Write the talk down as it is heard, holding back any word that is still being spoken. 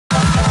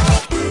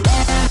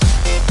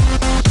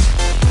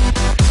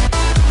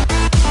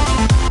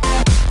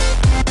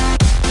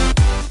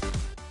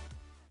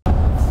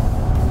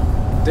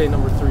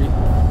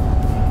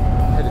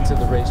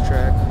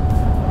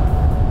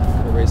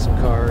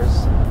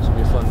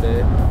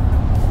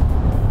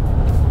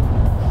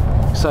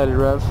excited,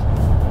 Rev?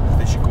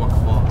 Let's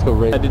go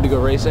racing. Excited to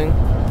go racing?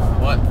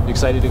 What? You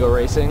excited to go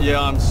racing? Yeah,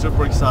 I'm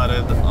super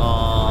excited. But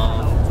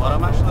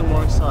I'm actually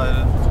more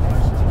excited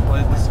to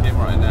play this game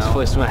right now. Let's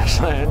play Smash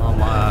Land. Oh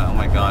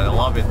my god, I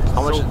love it.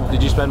 How much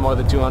did you spend more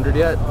than 200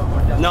 yet?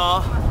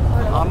 No,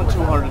 I'm at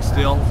 200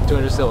 still.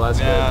 200 still, that's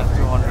good. Yeah,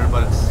 200,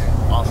 but it's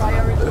awesome.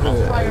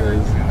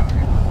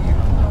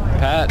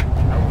 Pat,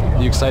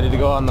 you excited to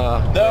go on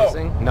the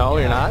racing? No,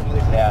 you're not?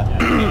 Yeah,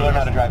 learn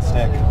how to drive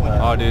stick.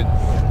 Oh, dude,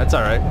 that's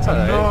all right. It's all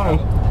right.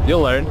 No.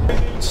 You'll learn.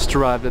 Just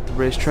arrived at the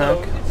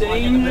racetrack.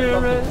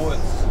 Dangerous.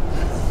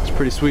 It's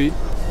pretty sweet.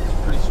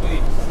 It's pretty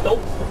sweet. Nope.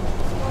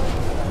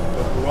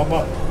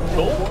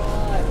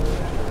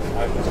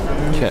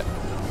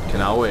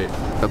 Cannot wait.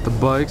 Got the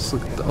bikes.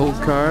 Look at the old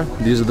car.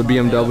 These are the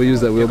BMWs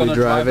that we'll be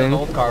driving.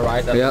 Old car,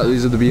 right? Yeah,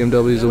 these are the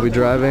BMWs we'll be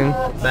driving.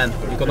 Ben,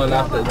 you're gonna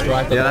have to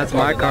drive. Yeah, that's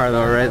my car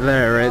though, right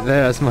there, right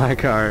there. That's my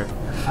car.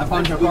 I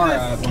found your car.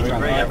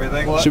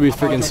 Everything. Should be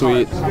freaking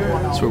sweet.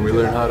 That's where we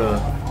learn how to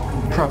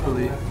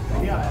properly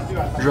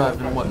drive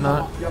and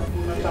whatnot.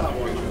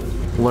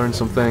 Learn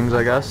some things,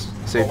 I guess.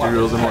 Safety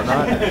rules and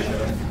whatnot.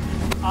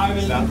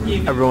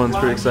 Everyone's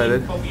pretty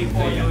excited.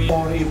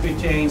 Or if we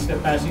change the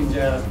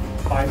passenger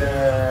by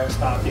the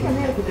starting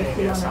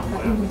area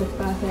somewhere.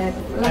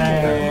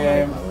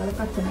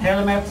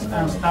 Helmets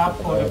and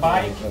stuff for the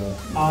bike.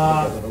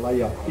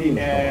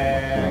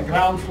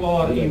 Ground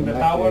floor in the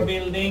tower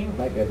building.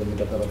 For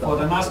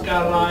the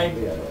NASCAR ride,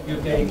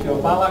 you take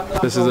your balaclava.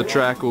 This is a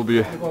track we'll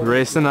be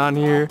racing on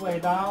here. Halfway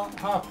down,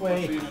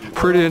 halfway.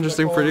 Pretty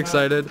interesting, pretty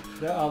excited.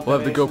 We'll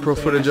have the GoPro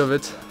footage of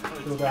it.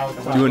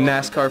 Doing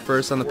NASCAR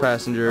first on the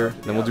passenger,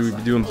 then we'll be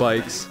doing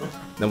bikes,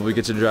 then we'll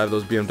get to drive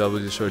those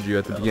BMWs I showed you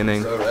at the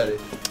beginning.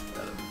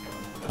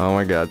 Oh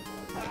my god.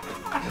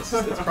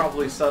 It's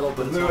probably subtle,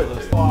 but it's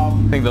all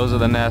those. I think those are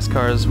the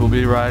NASCARs we'll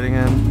be riding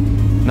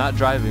in. Not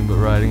driving, but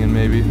riding in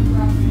maybe.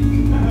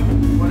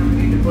 What do we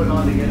need to put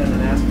on to get in the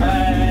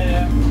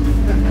NASCAR?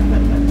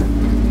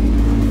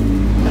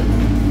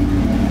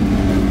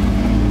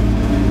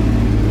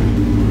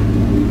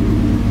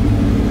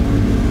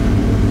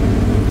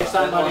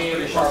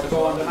 Somebody wants to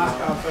go on the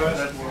NASCAR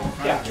first.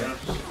 Yeah.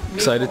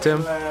 Excited,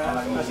 Tim?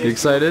 You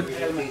excited?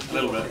 A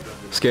little bit.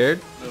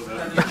 Scared?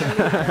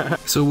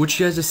 So what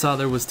you guys just saw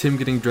there was Tim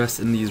getting dressed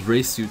in these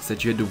race suits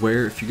that you had to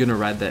wear if you're gonna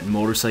ride that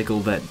motorcycle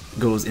that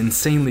goes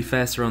insanely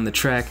fast around the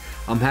track.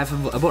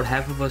 About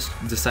half of us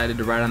decided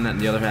to ride on that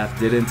and the other half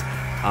didn't.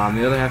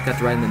 The other half got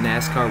to ride in the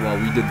NASCAR while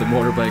we did the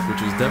motorbike,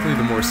 which was definitely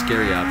the more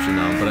scary option,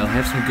 but I'll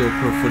have some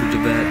GoPro footage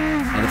of that.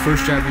 The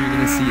first driver you're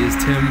gonna see is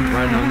Tim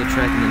riding on the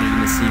track, and then you're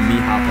gonna see me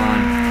hop on,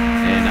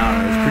 and I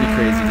don't know, it's pretty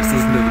crazy. Just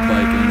listen to the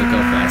bike and look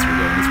how fast we're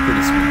going. It's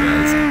pretty sweet,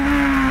 guys.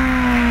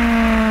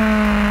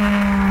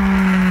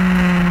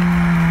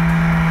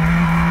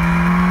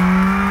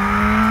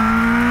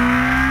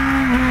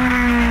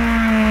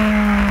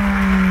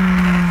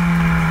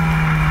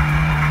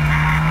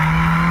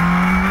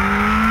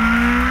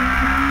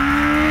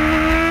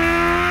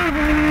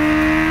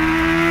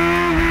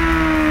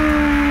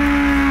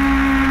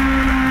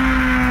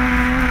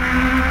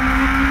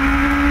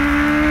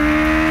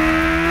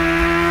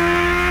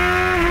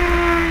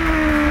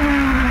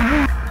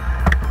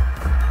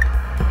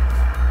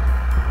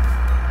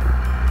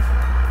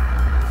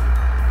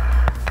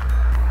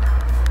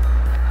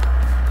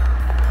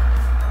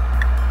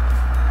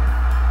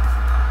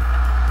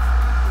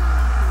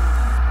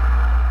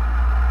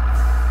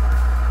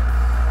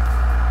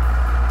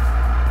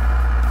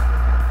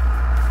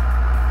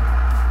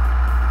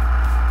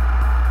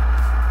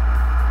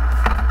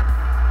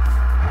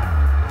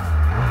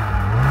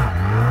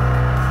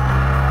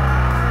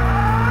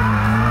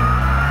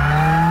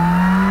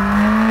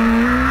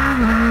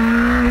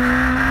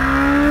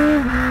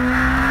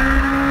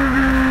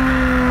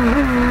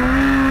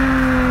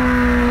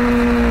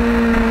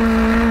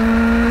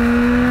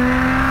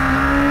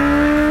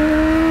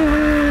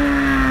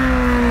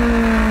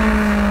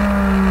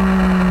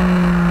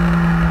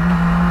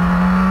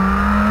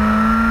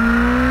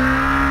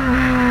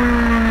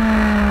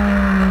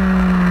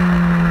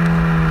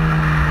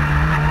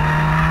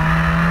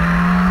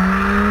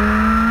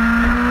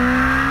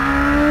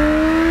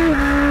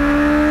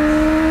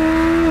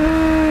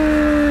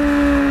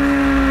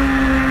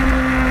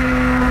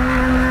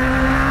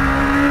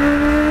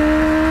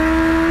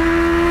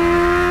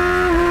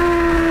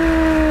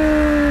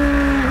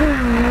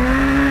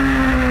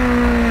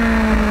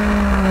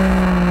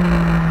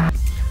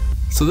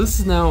 So this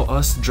is now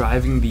us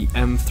driving the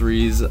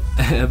M3's.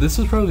 This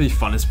was probably the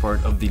funnest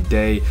part of the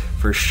day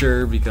for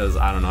sure, because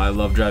I don't know, I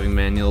love driving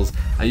manuals.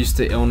 I used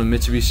to own a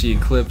Mitsubishi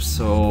Eclipse,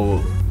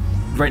 so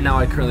right now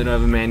I currently don't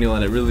have a manual,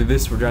 and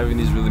we're driving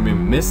these really made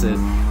me miss it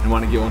and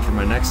want to get one for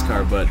my next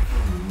car. But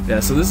yeah,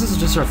 so this is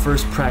just our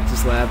first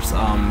practice laps,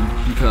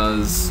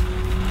 because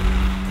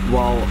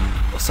while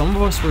some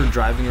of us were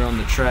driving around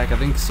the track, I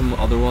think some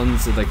other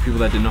ones, like people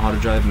that didn't know how to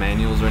drive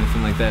manuals or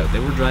anything like that, they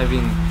were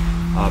driving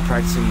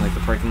practicing like the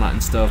parking lot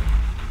and stuff.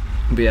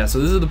 But yeah, so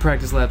this is the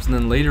practice laps, and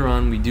then later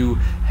on we do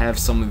have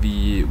some of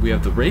the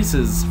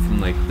races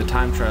from like the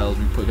time trials.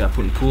 We got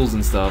put in pools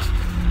and stuff.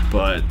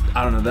 But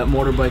I don't know, that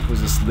motorbike was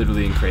just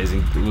literally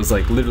crazy. It was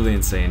like literally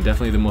insane.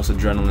 Definitely the most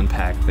adrenaline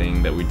packed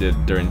thing that we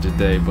did during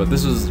today. But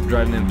this was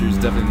driving M3 was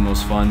definitely the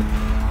most fun.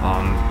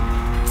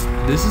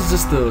 This is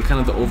just the kind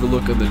of the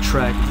overlook of the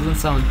track. It doesn't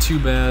sound too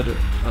bad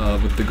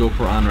with the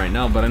GoPro on right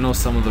now, but I know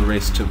some of the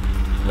race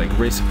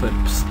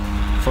clips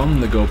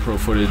from the GoPro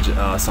footage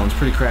sounds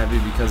pretty crappy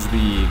because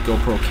the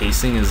GoPro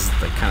casing is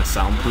like kind of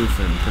soundproof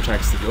and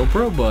protects the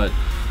GoPro, but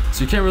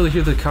so you can't really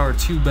hear the car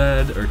too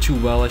bad, or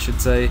too well I should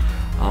say.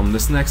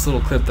 This next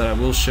little clip that I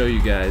will show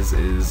you guys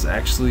is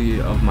actually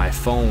of my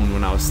phone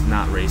when I was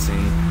not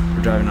racing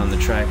or driving on the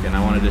track, and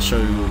I wanted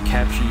to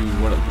capture you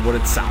what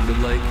it sounded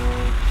like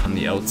on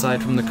the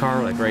outside from the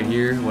car, like right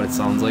here, what it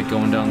sounds like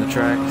going down the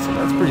track. So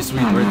that's pretty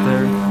sweet right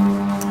there.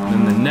 And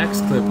then the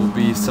next clip will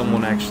be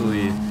someone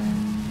actually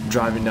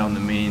driving down the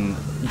main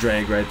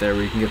drag right there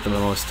where you can get the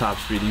most top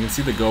speed. You can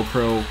see the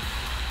GoPro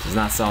does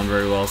not sound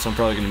very well, so I'm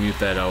probably going to mute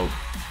that out.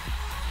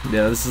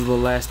 Yeah, this is the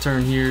last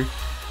turn here.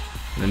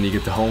 And then you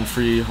get the home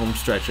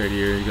stretch right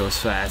here. You go as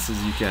fast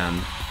as you can.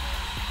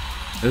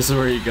 This is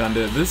where you gunned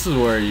it. This is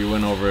where you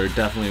went over,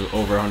 definitely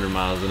over 100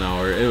 miles an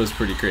hour. It was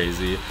pretty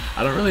crazy.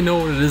 I don't really know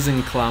what it is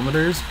in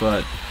kilometers,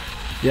 but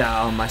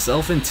yeah,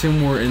 myself and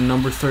Tim were in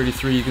number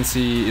 33. You can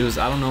see it was,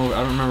 I don't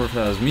remember if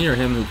that was me or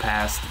him who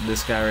passed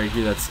this guy right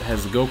here that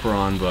has the GoPro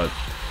on, but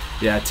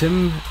yeah,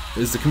 Tim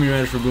is the community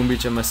manager for Boom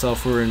Beach, and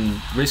myself were in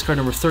race car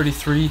number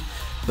 33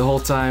 the whole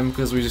time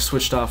because we just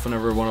switched off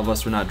whenever one of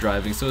us were not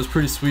driving, so it was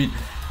pretty sweet.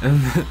 And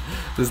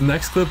this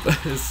next clip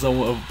is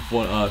some of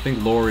what I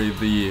think Lori,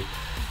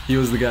 he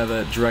was the guy,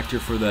 that director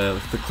for the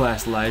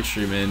class live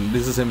stream, and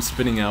this is him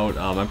spinning out.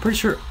 I'm pretty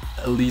sure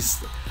at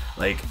least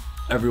like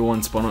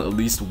everyone spun out at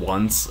least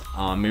once.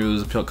 Maybe there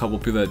was a couple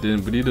people that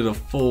didn't, but he did a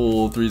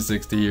full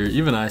 360 here.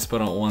 Even I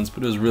spun out once,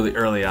 but it was really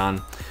early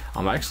on.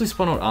 I actually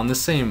spun out on the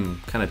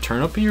same kind of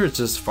turn up here. It's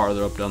just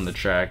farther up down the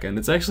track, and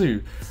it's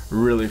actually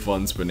really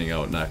fun spinning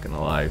out, not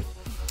gonna lie.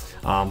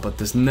 But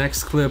this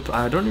next clip,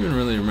 I don't even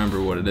really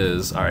remember what it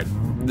is. Alright,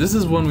 this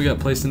is when we got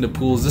placed into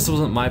pools. This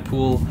wasn't my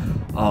pool.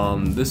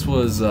 This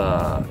was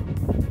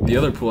the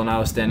other pool, and I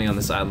was standing on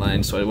the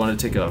sideline, so I wanted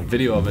to take a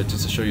video of it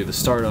just to show you the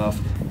start off.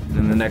 And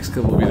then the next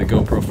clip will be the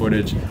GoPro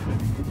footage.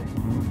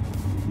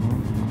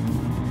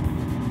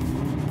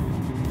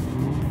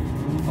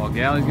 Oh,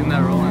 Galley's getting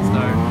that rolling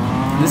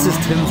start. This is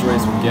Tim's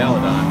race with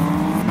Galadon,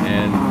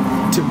 and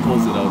Tim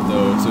pulls it out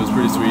though, so it's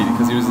pretty sweet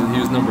because he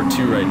was number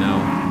 2 right now.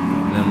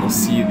 And then we'll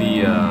see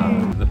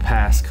the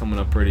pass coming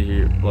up right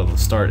here, well, the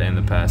start and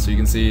the pass. So you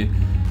can see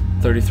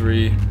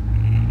 33,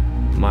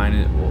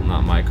 mine, well,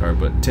 not my car,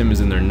 but Tim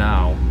is in there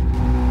now.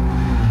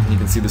 You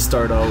can see the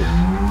start out.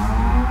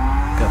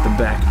 Got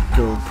the back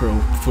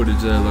GoPro footage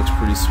there, looks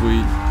pretty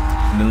sweet.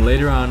 And then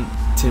later on,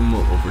 Tim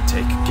will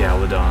overtake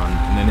Galadon,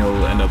 and then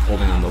he'll end up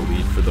holding on the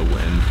lead for the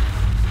win.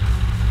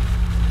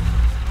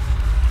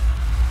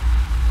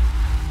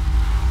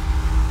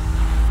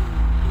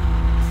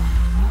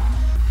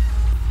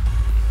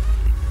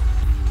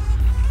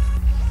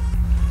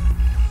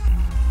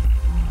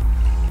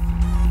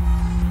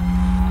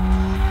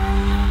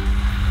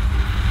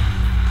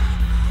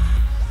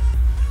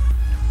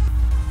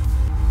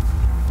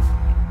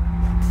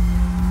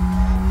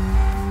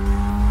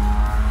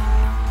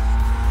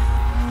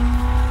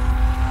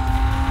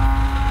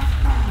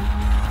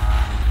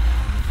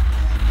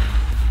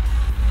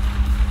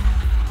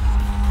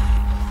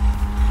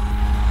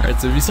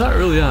 So if you saw it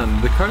early on,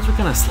 the cars were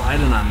kind of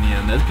sliding on the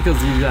end. That's because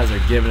these guys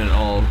are giving it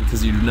all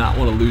because you do not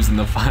want to lose in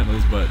the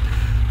finals. But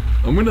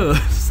I'm going to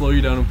slow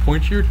you down and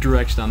point your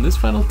direction on this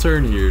final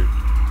turn here.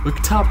 Look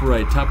top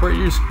right of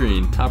your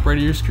screen, top right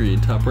of your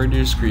screen, top right of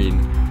your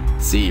screen.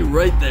 See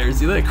right there,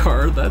 see that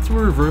car? That's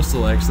where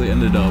reversal actually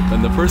ended up.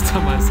 And the first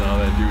time I saw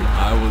that, dude,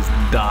 I was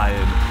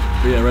dying.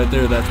 But yeah, right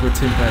there, that's where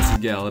Tim passes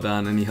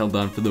Galadon and he held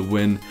on for the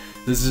win.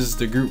 This is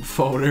just a group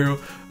photo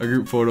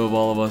of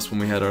all of us when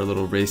we had our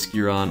little race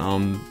gear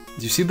on.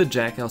 Do you see the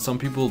jacket? Some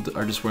people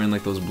are just wearing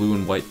like those blue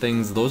and white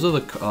things. Those are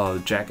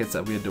the jackets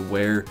that we had to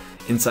wear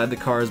inside the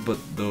cars, but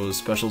those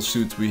special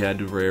suits we had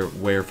to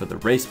wear for the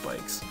race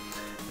bikes.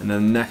 And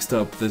then next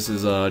up, this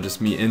is just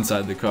me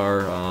inside the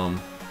car.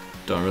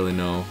 Don't really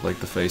know like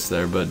the face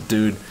there, but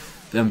dude,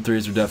 the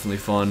M3's are definitely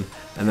fun.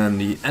 And then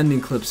the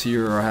ending clips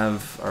here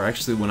are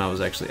actually when I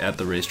was actually at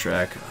the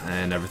racetrack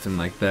and everything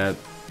like that.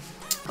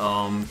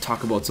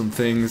 Talk about some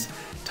things,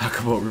 talk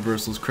about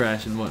reversals,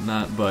 crash and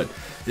whatnot, but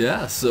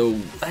yeah, so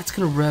that's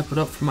gonna wrap it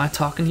up for my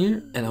talking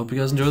here, and I hope you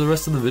guys enjoy the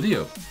rest of the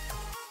video.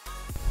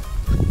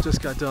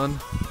 Just got done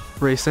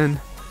racing.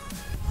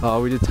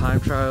 We did time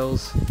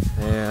trials,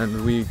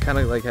 and we kind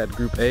of like had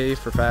Group A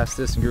for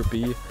fastest and Group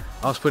B.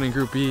 I was put in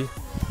Group B,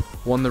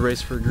 won the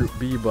race for Group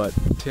B, but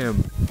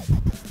Tim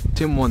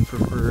won for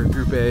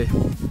Group A.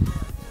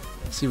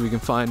 Let's see if we can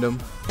find him.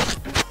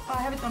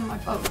 I have it on my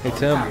phone. Hey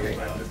Tim.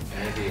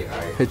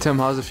 Hey Tim,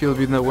 how's it feel to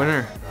be the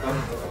winner?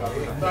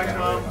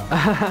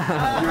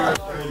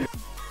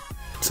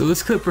 So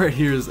this clip right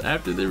here is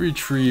after they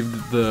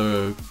retrieved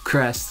the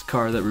crashed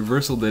car that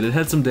Reversal did. It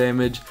had some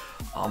damage.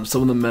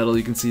 Some of the metal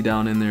you can see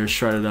down in there is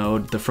shredded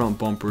out. The front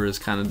bumper is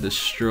kind of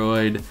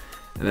destroyed.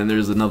 And then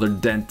there's another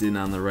dent in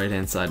on the right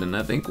hand side. And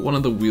I think one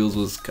of the wheels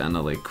was kind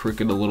of like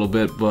crooked a little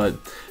bit. But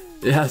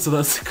yeah, so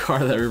that's the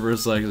car that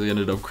Reversal actually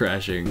ended up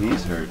crashing.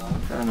 He's hurt.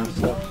 I'm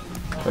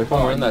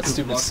wearing that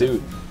stupid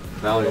suit.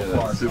 Now you're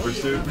that super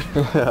suit.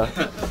 Yeah.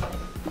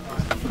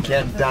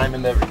 Can't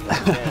diamond everything.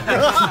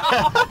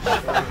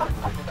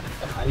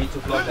 I need to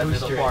plug that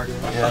little part.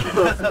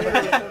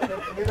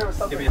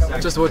 Give me a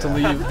second. Just about to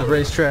leave the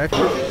racetrack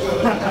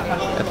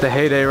at the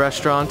Heyday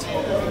restaurant. You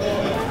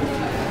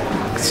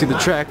can see the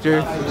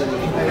tractor.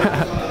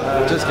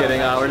 Just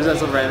kidding. We're just at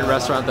some random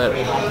restaurant that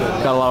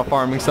got a lot of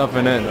farming stuff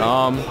in it.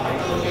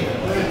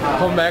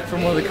 Come back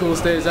from one of the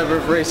coolest days ever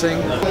of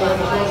racing.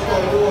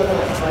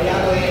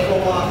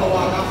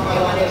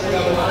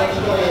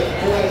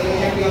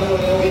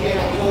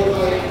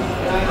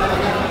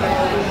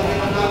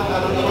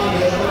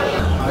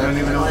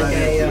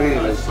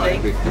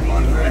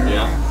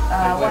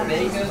 What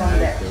base is on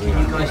there? Can you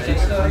guys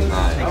just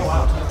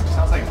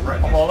sounds like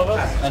bread. All of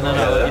us?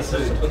 No, it's a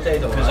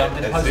potato. Because I've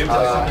been posting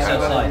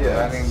outside.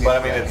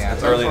 But I mean,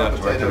 it's early enough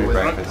to do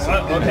breakfast.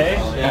 Okay.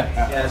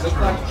 Yeah, it's just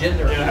like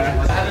gender. I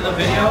had in the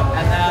video,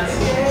 and then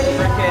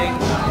freaking.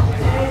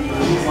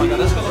 Oh my god,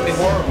 that's gonna be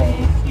horrible.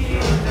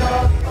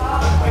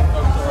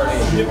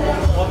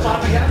 What's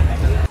up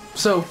again?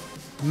 So,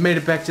 made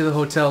it back to the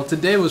hotel.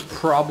 Today was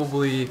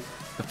probably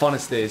the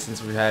funnest day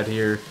since we've had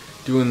here.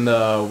 We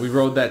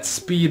rode that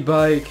speed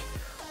bike.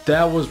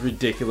 That was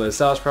ridiculous.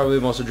 That was probably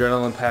the most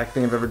adrenaline-packed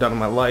thing I've ever done in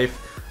my life.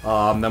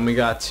 Then we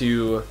got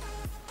to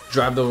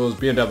drive those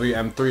BMW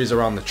M3's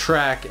around the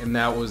track, and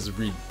that was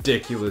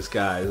ridiculous,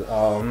 guys.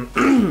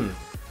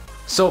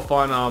 So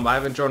fun. I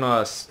haven't driven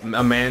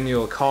a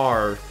manual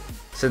car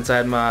since I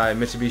had my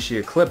Mitsubishi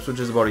Eclipse, which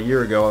is about a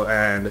year ago,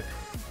 and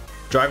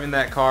driving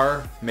that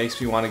car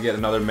makes me want to get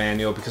another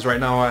manual, because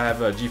right now I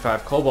have a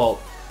G5 Cobalt,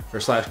 or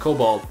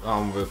Cobalt,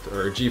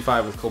 or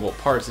G5 with Cobalt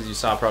parts, as you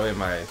saw probably in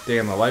my Day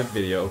in the Life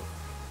video.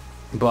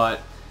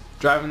 But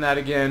driving that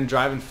again,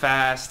 driving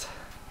fast.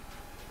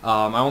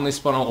 I only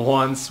spun out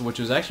once, which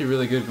was actually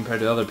really good compared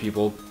to other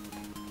people.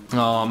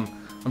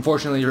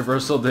 Unfortunately,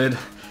 Reversal did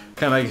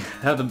kind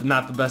of have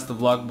not the best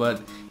of luck,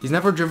 but he's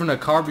never driven a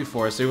car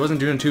before, so he wasn't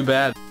doing too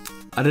bad.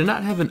 I did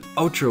not have an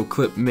outro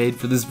clip made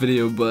for this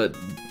video, but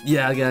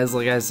yeah, guys,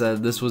 like I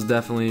said, this was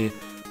definitely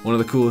one of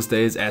the coolest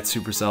days at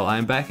Supercell. I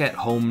am back at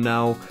home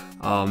now.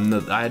 I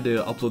had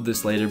to upload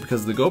this later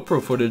because the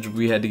GoPro footage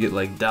we had to get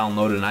like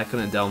downloaded, and I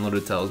couldn't download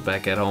it till I was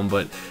back at home.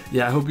 But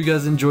yeah, I hope you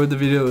guys enjoyed the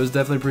video. It was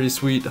definitely pretty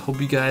sweet. I hope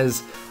you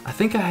guys, I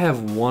think I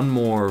have one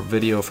more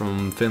video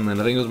from Finland.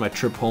 I think it was my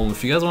trip home.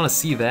 If you guys want to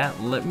see that,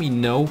 let me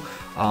know,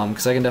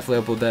 because I can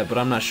definitely upload that, but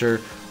I'm not sure.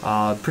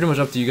 Pretty much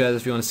up to you guys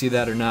if you want to see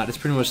that or not. It's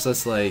pretty much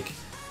just like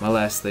my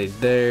last day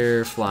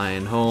there,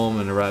 flying home,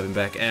 and arriving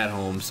back at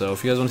home. So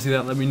if you guys want to see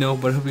that, let me know.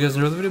 But I hope you guys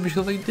enjoyed the video. Be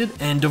sure to like you did.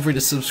 And don't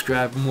forget to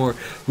subscribe for more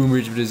Boom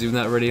Rage videos if you're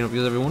not already. And I hope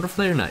you guys have a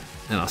wonderful day or night.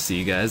 And I'll see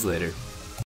you guys later.